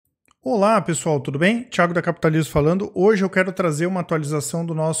Olá pessoal, tudo bem? Thiago da Capitalismo falando. Hoje eu quero trazer uma atualização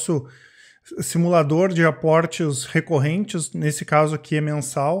do nosso simulador de aportes recorrentes, nesse caso aqui é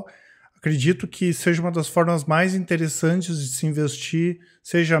mensal. Acredito que seja uma das formas mais interessantes de se investir,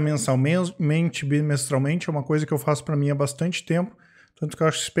 seja mensalmente, bimestralmente, é uma coisa que eu faço para mim há bastante tempo, tanto que eu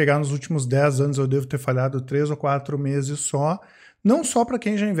acho que se pegar nos últimos 10 anos eu devo ter falhado 3 ou 4 meses só, não só para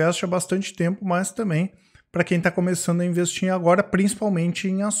quem já investe há bastante tempo, mas também para quem está começando a investir agora, principalmente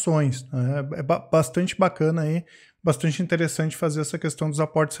em ações. Né? É bastante bacana aí, bastante interessante fazer essa questão dos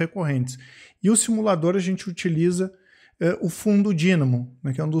aportes recorrentes. E o simulador a gente utiliza o fundo Dínamo,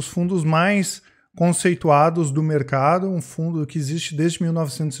 né, que é um dos fundos mais conceituados do mercado, um fundo que existe desde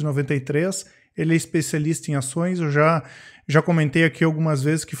 1993, ele é especialista em ações, eu já comentei aqui algumas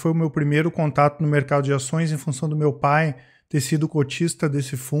vezes que foi o meu primeiro contato no mercado de ações em função do meu pai ter sido cotista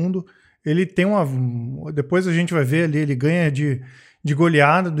desse fundo. Ele tem depois a gente vai ver ali, ele ganha de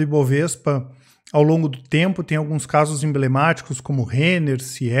goleada do Ibovespa ao longo do tempo, tem alguns casos emblemáticos como Renner,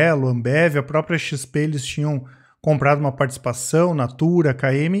 Cielo, Ambev, a própria XP, eles tinham comprado uma participação, Natura,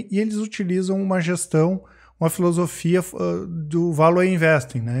 KM, e eles utilizam uma gestão, uma filosofia do Value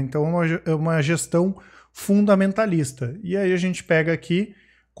Investing, né? Então é uma gestão fundamentalista. E aí a gente pega aqui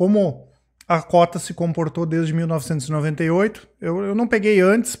como a cota se comportou desde 1998. Eu não peguei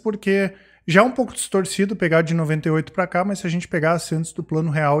antes porque já é um pouco distorcido pegar de 98 para cá, mas se a gente pegasse antes do plano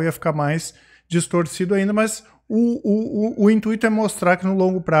real ia ficar mais distorcido ainda, mas o intuito é mostrar que no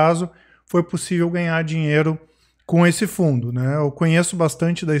longo prazo foi possível ganhar dinheiro com esse fundo, né? Eu conheço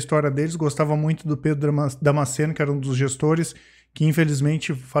bastante da história deles, gostava muito do Pedro Damasceno, que era um dos gestores, que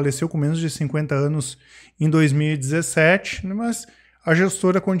infelizmente faleceu com menos de 50 anos em 2017, mas a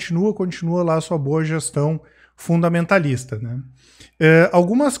gestora continua lá a sua boa gestão fundamentalista, né?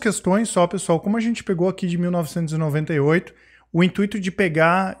 Algumas questões só, pessoal, como a gente pegou aqui de 1998, o intuito de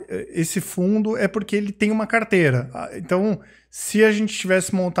pegar esse fundo é porque ele tem uma carteira. Então, se a gente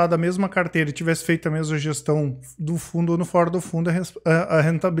tivesse montado a mesma carteira e tivesse feito a mesma gestão do fundo ou no fora do fundo, a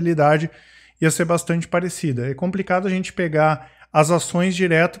rentabilidade ia ser bastante parecida. É complicado a gente pegar as ações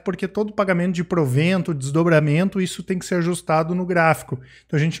direto, porque todo pagamento de provento, desdobramento, isso tem que ser ajustado no gráfico.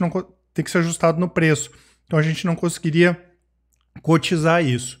 Então a gente não tem que ser ajustado no preço. Então a gente não conseguiria cotizar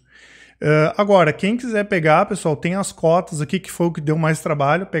isso. Agora, quem quiser pegar, pessoal, tem as cotas aqui, que foi o que deu mais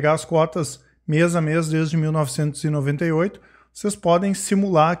trabalho, pegar as cotas mês a mês desde 1998, vocês podem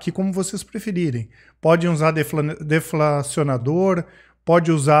simular aqui como vocês preferirem. Podem usar deflacionador,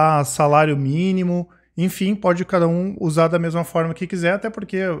 pode usar salário mínimo, enfim, pode cada um usar da mesma forma que quiser, até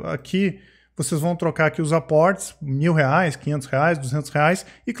porque aqui vocês vão trocar aqui os aportes, R$1.000, R$500, R$200,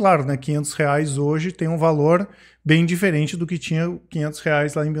 e claro, né, R$500 hoje tem um valor bem diferente do que tinha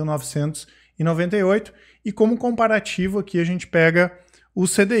R$500 lá em 1998, e como comparativo aqui a gente pega o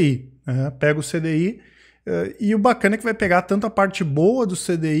CDI, né, pega o CDI, e o bacana é que vai pegar tanto a parte boa do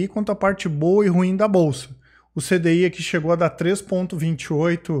CDI quanto a parte boa e ruim da Bolsa. O CDI aqui chegou a dar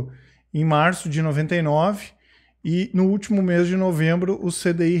 3,28 em março de 99, e no último mês de novembro o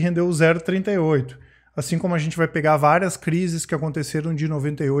CDI rendeu 0,38. Assim como a gente vai pegar várias crises que aconteceram de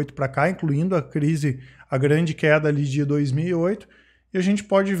 98 para cá, incluindo a grande queda ali de 2008, e a gente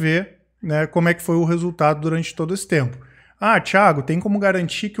pode ver, né, como é que foi o resultado durante todo esse tempo. Ah, Thiago, tem como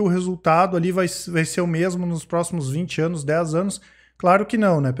garantir que o resultado ali vai ser o mesmo nos próximos 20 anos, 10 anos? Claro que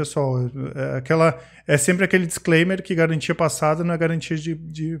não, né, pessoal? É sempre aquele disclaimer que garantia passada não é garantia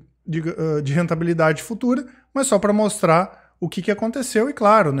de rentabilidade futura, mas só para mostrar o que aconteceu. E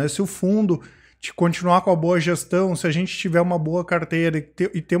claro, né, se o fundo continuar com a boa gestão, se a gente tiver uma boa carteira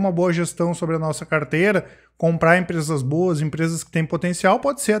e ter uma boa gestão sobre a nossa carteira, comprar empresas boas, empresas que têm potencial,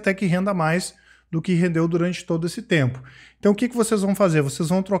 pode ser até que renda mais do que rendeu durante todo esse tempo. Então o que vocês vão fazer? Vocês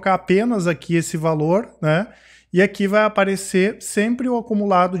vão trocar apenas aqui esse valor, né? E aqui vai aparecer sempre o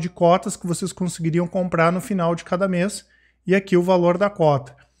acumulado de cotas que vocês conseguiriam comprar no final de cada mês, e aqui o valor da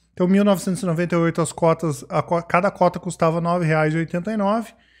cota. Então, em 1998, cada cota custava R$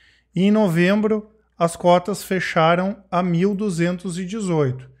 9,89, e em novembro as cotas fecharam a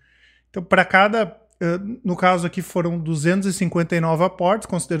 1.218. Então, para cada, no caso aqui foram 259 aportes,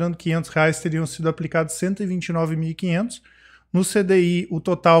 considerando que R$500 teriam sido aplicados 129.500. No CDI, o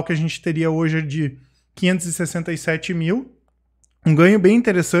total que a gente teria hoje é de 567 mil, um ganho bem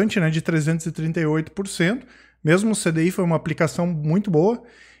interessante, né, de 338%, mesmo o CDI foi uma aplicação muito boa,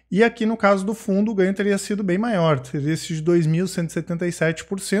 e aqui no caso do fundo o ganho teria sido bem maior, teria sido de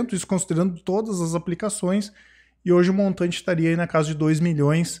 2.177%, isso considerando todas as aplicações, e hoje o montante estaria aí na casa de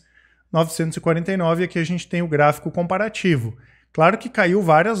 2.949.000, e aqui a gente tem o gráfico comparativo. Claro que caiu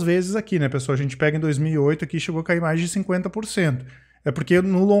várias vezes aqui, né, pessoal? A gente pega em 2008 aqui, chegou a cair mais de 50%. é porque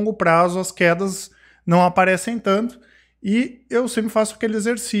no longo prazo as quedas não aparecem tanto. E eu sempre faço aquele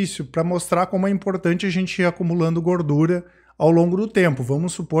exercício para mostrar como é importante a gente ir acumulando gordura ao longo do tempo.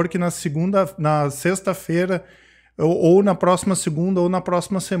 Vamos supor que na sexta-feira, ou na próxima segunda, ou na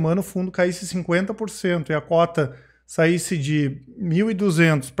próxima semana, o fundo caísse 50% e a cota saísse de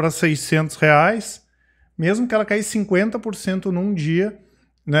 1.200 para R$600, mesmo que ela caísse 50% num dia,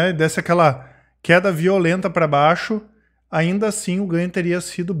 né, desse aquela queda violenta para baixo, ainda assim o ganho teria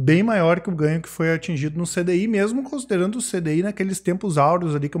sido bem maior que o ganho que foi atingido no CDI, mesmo considerando o CDI naqueles tempos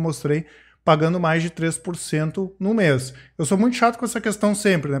áureos ali que eu mostrei, pagando mais de 3% no mês. Eu sou muito chato com essa questão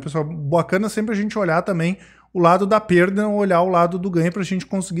sempre, né, pessoal? Bacana sempre a gente olhar também o lado da perda e não olhar o lado do ganho para a gente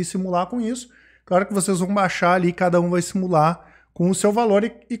conseguir simular com isso. Claro que vocês vão baixar ali, cada um vai simular com o seu valor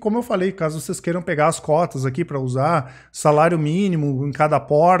e como eu falei, caso vocês queiram pegar as cotas aqui para usar, salário mínimo em cada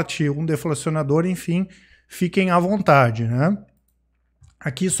aporte, um deflacionador, enfim, fiquem à vontade, né?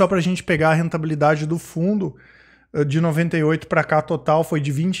 Aqui só para a gente pegar a rentabilidade do fundo, de 98 para cá total foi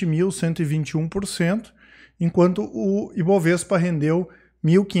de 20.121%, enquanto o Ibovespa rendeu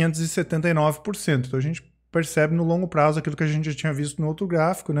 1.579%. Então a gente percebe no longo prazo aquilo que a gente já tinha visto no outro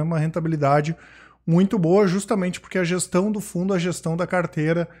gráfico, né? Uma rentabilidade muito boa, justamente porque a gestão do fundo, a gestão da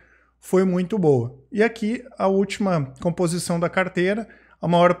carteira foi muito boa. E aqui a última composição da carteira, a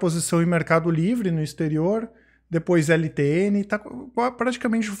maior posição em mercado livre no exterior, depois LTN, está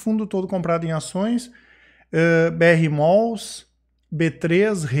praticamente o fundo todo comprado em ações, BR Malls,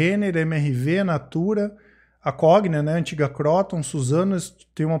 B3, Renner, MRV, Natura, a Cogna, né, antiga Croton, Suzano,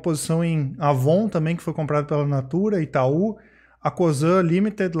 tem uma posição em Avon também, que foi comprado pela Natura, Itaú, a Cosan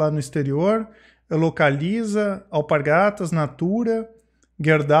Limited lá no exterior, Localiza, Alpargatas, Natura,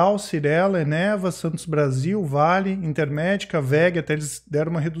 Gerdau, Cirela, Eneva, Santos Brasil, Vale, Intermédica, VEG, até eles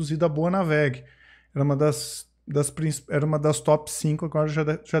deram uma reduzida boa na VEG. Era uma das top 5, agora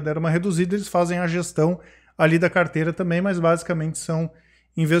já deram uma reduzida, eles fazem a gestão ali da carteira também, mas basicamente são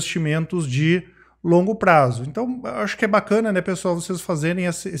investimentos de longo prazo. Então, acho que é bacana, né, pessoal, vocês fazerem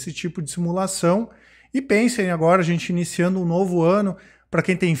esse tipo de simulação e pensem agora, a gente iniciando um novo ano, para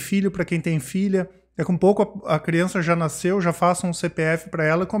quem tem filho, para quem tem filha, daqui a pouco a criança já nasceu, já façam um CPF para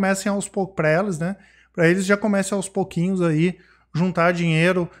ela, comecem aos poucos, para elas, né, para eles já comecem aos pouquinhos aí, juntar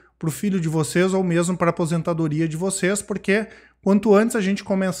dinheiro para o filho de vocês ou mesmo para a aposentadoria de vocês, porque quanto antes a gente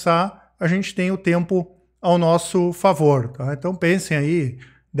começar, a gente tem o tempo ao nosso favor, tá? Então pensem aí,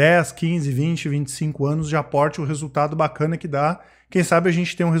 10, 15, 20, 25 anos de aporte, o resultado bacana que dá. Quem sabe a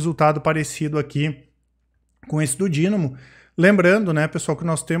gente tem um resultado parecido aqui com esse do Dínamo. Lembrando, né, pessoal, que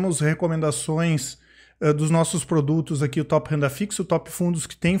nós temos recomendações dos nossos produtos aqui, o Top Renda Fixa, o Top Fundos,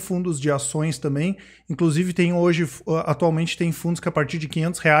 que tem fundos de ações também. Inclusive, atualmente tem fundos que a partir de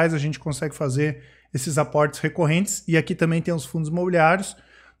R$500 a gente consegue fazer esses aportes recorrentes. E aqui também tem os fundos imobiliários.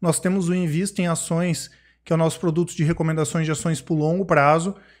 Nós temos o Invista em Ações, que é o nosso produto de recomendações de ações por longo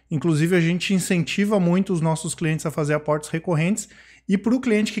prazo. Inclusive, a gente incentiva muito os nossos clientes a fazer aportes recorrentes. E para o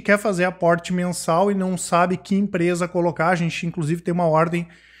cliente que quer fazer aporte mensal e não sabe que empresa colocar, a gente inclusive tem uma ordem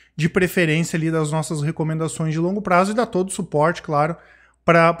de preferência ali das nossas recomendações de longo prazo e dá todo o suporte, claro,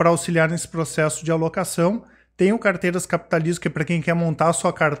 para auxiliar nesse processo de alocação. Tem o Carteiras Capitalistas, que é para quem quer montar a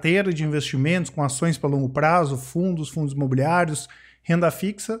sua carteira de investimentos com ações para longo prazo, fundos imobiliários, renda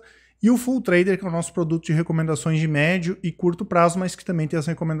fixa. E o Full Trader, que é o nosso produto de recomendações de médio e curto prazo, mas que também tem as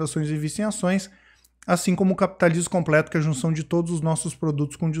recomendações de vista em ações, assim como o Capitalismo Completo, que é a junção de todos os nossos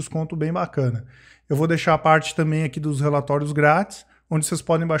produtos com desconto bem bacana. Eu vou deixar a parte também aqui dos relatórios grátis, onde vocês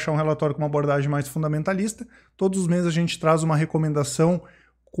podem baixar um relatório com uma abordagem mais fundamentalista. Todos os meses a gente traz uma recomendação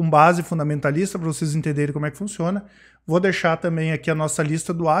com base fundamentalista para vocês entenderem como é que funciona. Vou deixar também aqui a nossa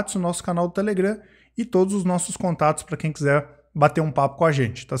lista do WhatsApp, o nosso canal do Telegram e todos os nossos contatos para quem quiser bater um papo com a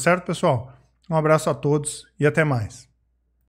gente. Tá certo, pessoal? Um abraço a todos e até mais.